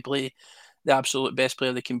want them to play the absolute best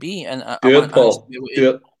player they can be, and I want Paul.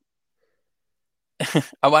 Do it.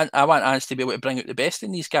 I want Ants to be able to bring out the best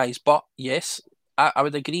in these guys. But yes, I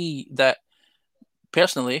would agree that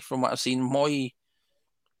personally, from what I've seen, Mooy,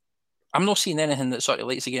 I'm not seeing anything that sort of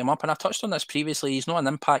lights the game up. And I've touched on this previously. He's not an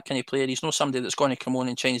impact kind of player. He's not somebody that's going to come on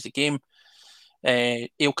and change the game.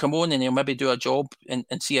 He'll come on and he'll maybe do a job and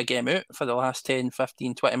see a game out for the last 10,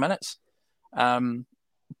 15, 20 minutes.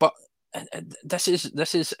 But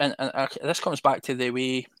this comes back to the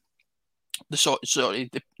way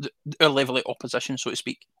our level of opposition, so to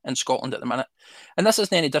speak, in Scotland at the minute. And this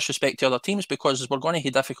isn't any disrespect to other teams, because we're going to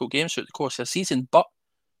have difficult games throughout the course of the season, but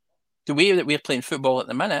the way that we're playing football at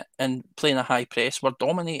the minute and playing a high press, we're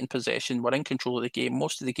dominating possession, we're in control of the game,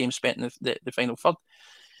 most of the game spent in the final third.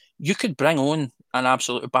 You could bring on an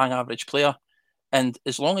absolute bang average player, and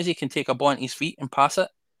as long as he can take a ball on his feet and pass it,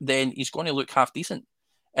 then he's going to look half decent.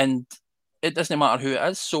 And it doesn't matter who it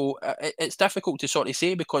is. So it's difficult to sort of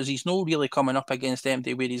say, because he's not really coming up against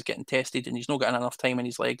MD where he's getting tested and he's not getting enough time in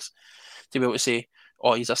his legs to be able to say,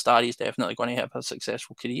 oh, he's a star, he's definitely going to have a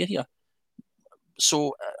successful career here.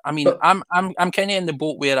 So, I mean, I'm kind of in the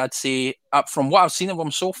boat where I'd say, from what I've seen of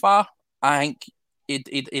him so far, I think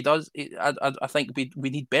he does. I think we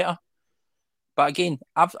need better. But again,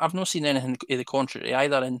 I've not seen anything to the contrary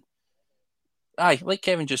either. And like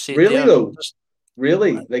Kevin just said, really though.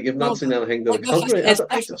 Really? Like, you've not seen anything to the contrary?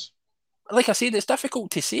 Like I said, it's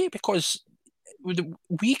difficult to say, because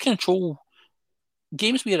we control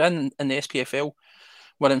games we're in the SPFL.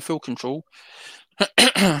 We're in full control.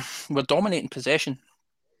 We're dominating possession.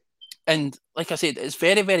 And like I said, it's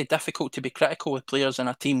very, very difficult to be critical of players in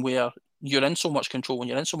a team where you're in so much control and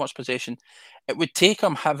you're in so much possession. It would take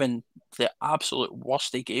them having the absolute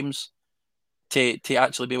worst of games to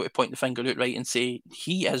actually be able to point the finger out right and say,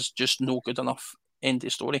 he is just no good enough. End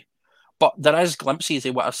of story. But there is glimpses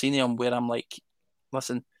of what I've seen of him where I'm like,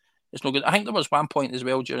 listen, it's no good. I think there was one point as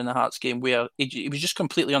well during the Hearts game where he was just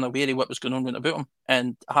completely unaware of what was going on about him,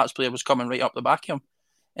 and a Hearts player was coming right up the back of him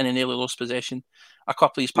and he nearly lost possession. A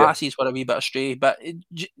couple of his passes were a wee bit astray, but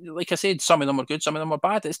like I said, some of them were good, some of them were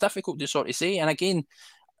bad. It's difficult to sort of say. And again,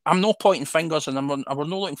 I'm not pointing fingers, and we're not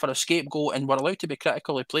looking for a scapegoat, and we're allowed to be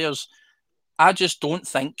critical of players. I just don't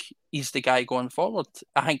think he's the guy going forward.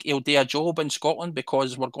 I think he'll do a job in Scotland,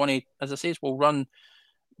 because we're going to, as I say, we'll run.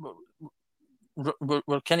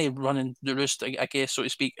 We're kind of running the roost, I guess, so to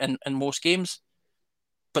speak, in most games.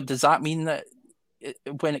 But does that mean that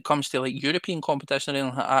when it comes to like European competition or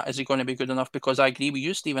anything like that, is he going to be good enough? Because I agree with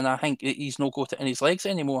you, Stephen. I think he's no got it in his legs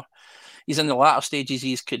anymore. He's in the latter stages of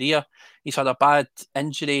his career. He's had a bad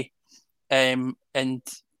injury, and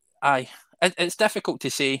it's difficult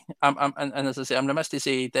to say. And as I say, I'm remiss to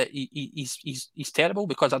say that he's terrible,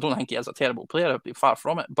 because I don't think he is a terrible player. I'd be far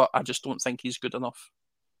from it, but I just don't think he's good enough.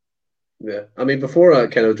 Yeah, I mean, before I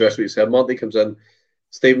kind of address what you said, Monty comes in.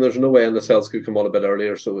 Stephen, there's no way in the Celts could come on a bit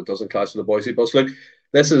earlier, so it doesn't clash with the Boise bus. Look,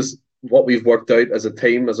 this is what we've worked out as a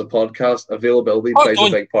team, as a podcast. Availability plays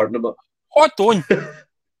a big part in it. Hold on.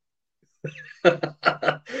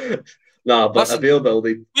 Nah, but listen,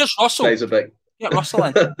 availability plays a big. Yeah, Russell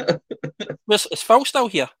in. Is Phil still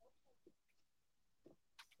here?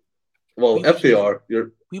 Well, if they are, we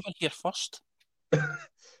were here first.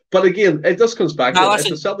 But again, it just comes back to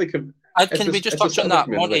listen, can we just touch on that,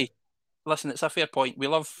 Monty? Listen, it's a fair point. We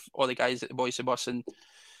love all the guys at the Boise Bus, and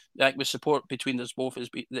like the support between us both has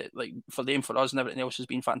been like for them, for us, and everything else has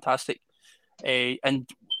been fantastic. And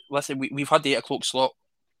listen, we've had the 8 o'clock slot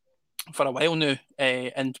for a while now,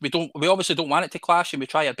 and we obviously don't want it to clash, and we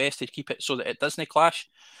try our best to keep it so that it doesn't clash.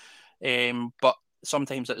 But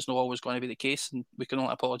sometimes it's not always going to be the case, and we can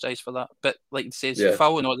only apologise for that. But like it says,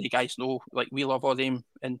 Phil and all the guys know, like, we love all them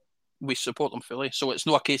and we support them fully. So it's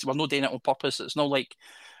not a case, we're not doing it on purpose. It's not like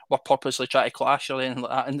we're purposely trying to clash or anything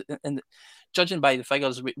like that. And judging by the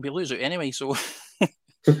figures, we lose out anyway. So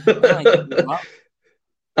I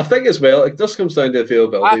think as well, it just comes down to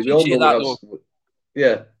availability. We all know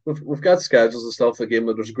we've got schedules and stuff. Again,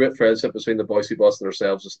 there's a great friendship between the Boise Bus and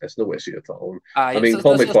ourselves. It's no issue at all. I mean,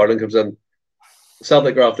 Paul McFarland comes in.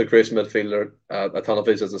 Celtic are after creation midfielder. A ton of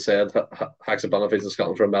his, as I said, hacks a benefits in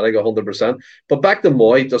Scotland for a medic, 100%. But back to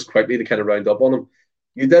Mooy, just quickly to kind of round up on him.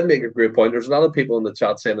 You did make a great point. There's a lot of people in the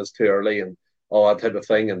chat saying it's too early and all that type of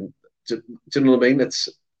thing. And do you know what I mean?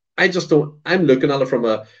 I'm looking at it from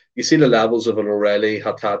you see the levels of an O'Reilly,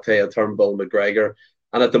 Hatate, a Turnbull, McGregor.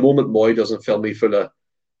 And at the moment, Mooy doesn't fill me full of.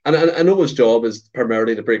 And I know his job is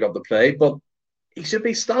primarily to break up the play, but he should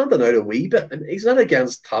be standing out a wee bit. And he's not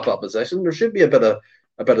against top opposition. There should be a bit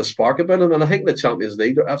of spark about him. And I think the Champions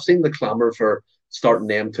League, I've seen the clamour for starting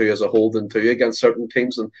them two as a holding two against certain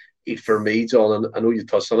teams. And for me, John, and I know you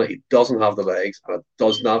touched on it, he doesn't have the legs, and it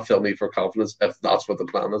does not fill me for confidence if that's what the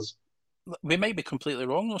plan is. We might be completely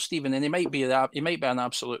wrong though, Stephen, and he might be an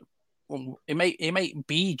absolute. It might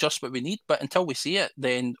be just what we need, but until we see it,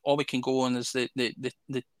 then all we can go on is the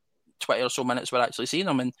 20 or so minutes we're actually seeing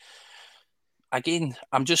him. And again,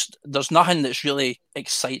 there's nothing that's really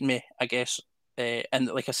exciting me, I guess. And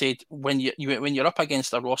like I said, when you're up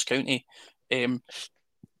against a Ross County,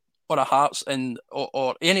 or a Hearts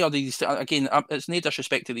or any of these, again, it's no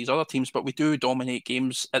disrespect to these other teams, but we do dominate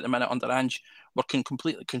games at the minute under Ange. We can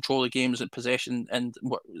completely control the games at possession, and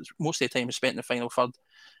most of the time is spent in the final third.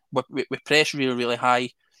 We press really, really high.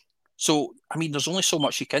 So, I mean, there's only so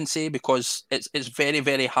much you can say, because it's very,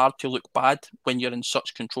 very hard to look bad when you're in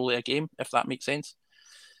such control of a game, if that makes sense.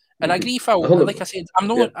 And I agree, Phil. Like I said,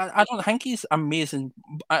 I don't think he's amazing,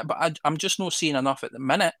 but I'm just not seeing enough at the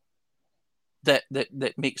minute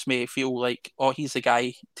that makes me feel like, oh, he's the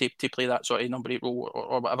guy to play that sort of number 8 role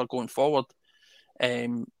or whatever going forward.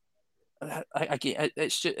 Again,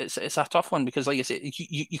 it's a tough one, because, like I said,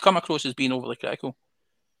 you come across as being overly critical.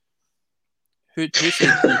 Who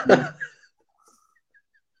said?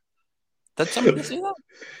 Did somebody say that?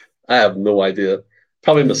 I have no idea.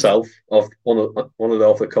 Probably myself, of one of the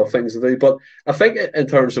off the cuff things to do. But I think in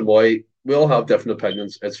terms of why we all have different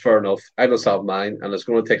opinions, it's fair enough. I just have mine, and it's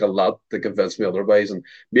going to take a lot to convince me otherwise. And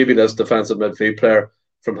maybe this defensive midfield player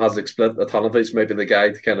from Hajduk Split, Atonovic, may be the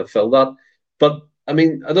guy to kind of fill that. But I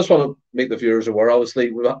mean, I just want to make the viewers aware.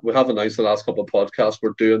 Obviously, we have announced the last couple of podcasts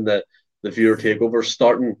we're doing the viewer takeover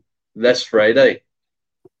starting this Friday.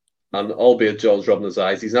 And albeit John's rubbing his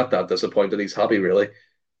eyes, he's not that disappointed. He's happy, really.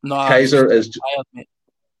 No, Kaiser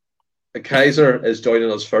is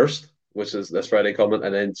joining us first, which is this Friday coming,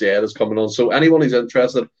 and then Jed is coming on. So anyone who's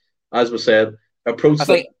interested, as we said, approach us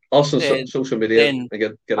on social media and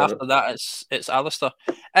get after in it. That it's Alistair.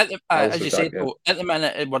 As you said, though, at the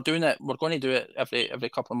minute we're doing it. We're going to do it every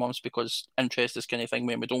couple of months, because interest is kind of thing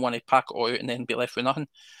when we don't want to pack it all out and then be left with nothing.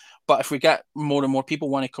 But if we get more and more people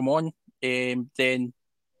want to come on, then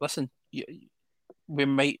listen, we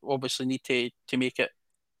might obviously need to make it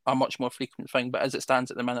a much more frequent thing. But as it stands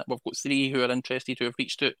at the minute, we've got 3 who are interested, who have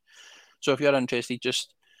reached out. So if you're interested,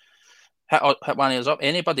 just hit one of us up.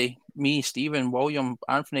 Anybody, me, Stephen, William,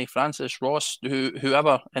 Anthony, Francis, Ross,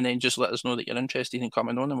 whoever, and then just let us know that you're interested in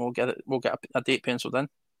coming on, and we'll get a date penciled in.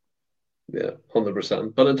 Yeah,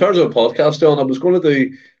 100%. But in terms of a podcast, John, I was going to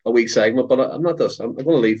do a week segment, but I'm not this. I'm going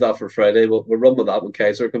to leave that for Friday. We'll run with that when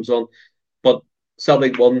Kaiser comes on. But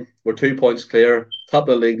Celtic won. We're 2 points clear. Top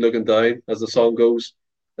of the league, looking down, as the song goes.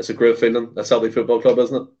 It's a great feeling at Celtic Football Club,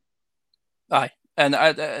 isn't it? Aye, and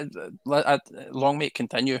I long may it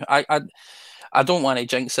continue. I don't want to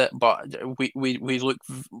jinx it, but we look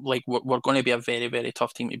like we're going to be a very, very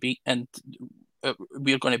tough team to beat, and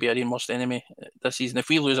we're going to be our own worst enemy this season. If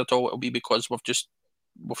we lose at all, it'll be because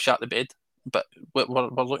we've shut the bed. But we're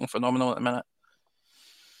looking phenomenal at the minute.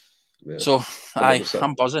 Yeah, so,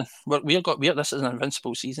 I'm buzzing. This is an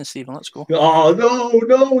invincible season, Stephen. Let's go. Oh,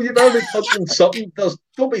 no, you better be touching something.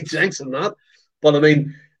 Don't be jinxing that. But I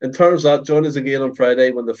mean, in terms of that, join us again on Friday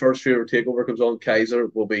when the first viewer takeover comes on. Kaiser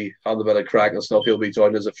will be having a bit of crack and stuff. He'll be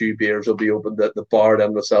joining us. A few beers will be open. The bar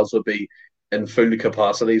and themselves will be in full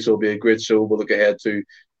capacity. So it'll be a great show. We'll look ahead to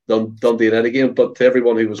Dundee United again. But to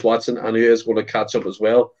everyone who was watching and who is going to catch up as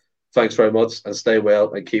well, thanks very much, and stay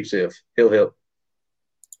well and keep safe. Hail, hail.